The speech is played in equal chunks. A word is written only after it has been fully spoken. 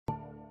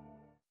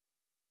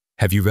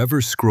Have you ever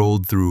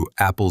scrolled through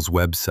Apple's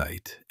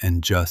website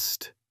and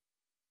just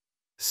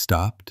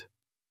stopped?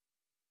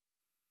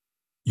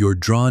 You're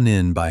drawn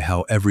in by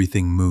how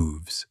everything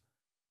moves,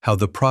 how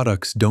the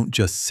products don't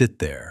just sit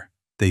there,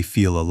 they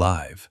feel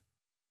alive.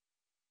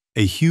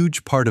 A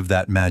huge part of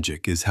that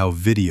magic is how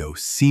video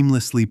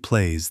seamlessly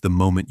plays the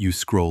moment you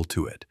scroll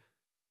to it.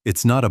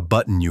 It's not a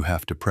button you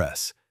have to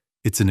press,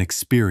 it's an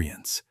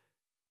experience.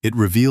 It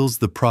reveals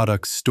the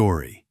product's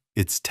story,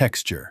 its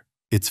texture,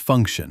 its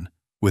function,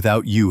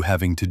 without you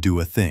having to do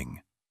a thing.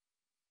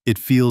 It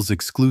feels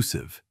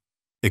exclusive,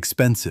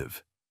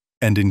 expensive,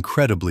 and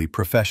incredibly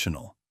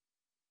professional.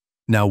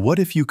 Now, what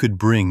if you could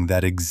bring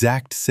that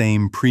exact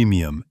same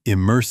premium,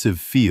 immersive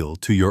feel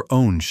to your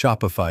own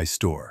Shopify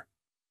store?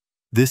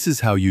 This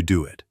is how you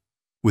do it,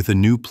 with a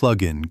new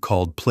plugin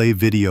called Play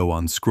Video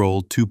on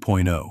Scroll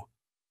 2.0.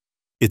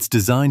 It's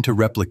designed to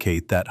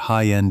replicate that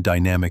high-end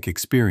dynamic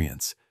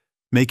experience,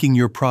 making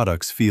your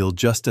products feel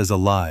just as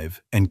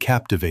alive and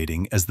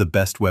captivating as the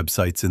best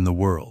websites in the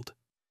world.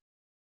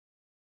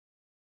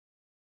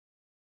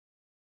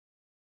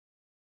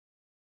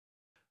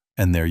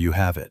 And there you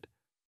have it.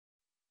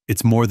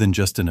 It's more than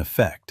just an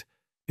effect.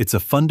 It's a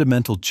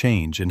fundamental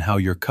change in how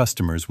your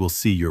customers will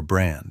see your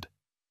brand.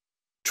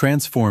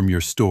 Transform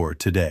your store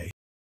today.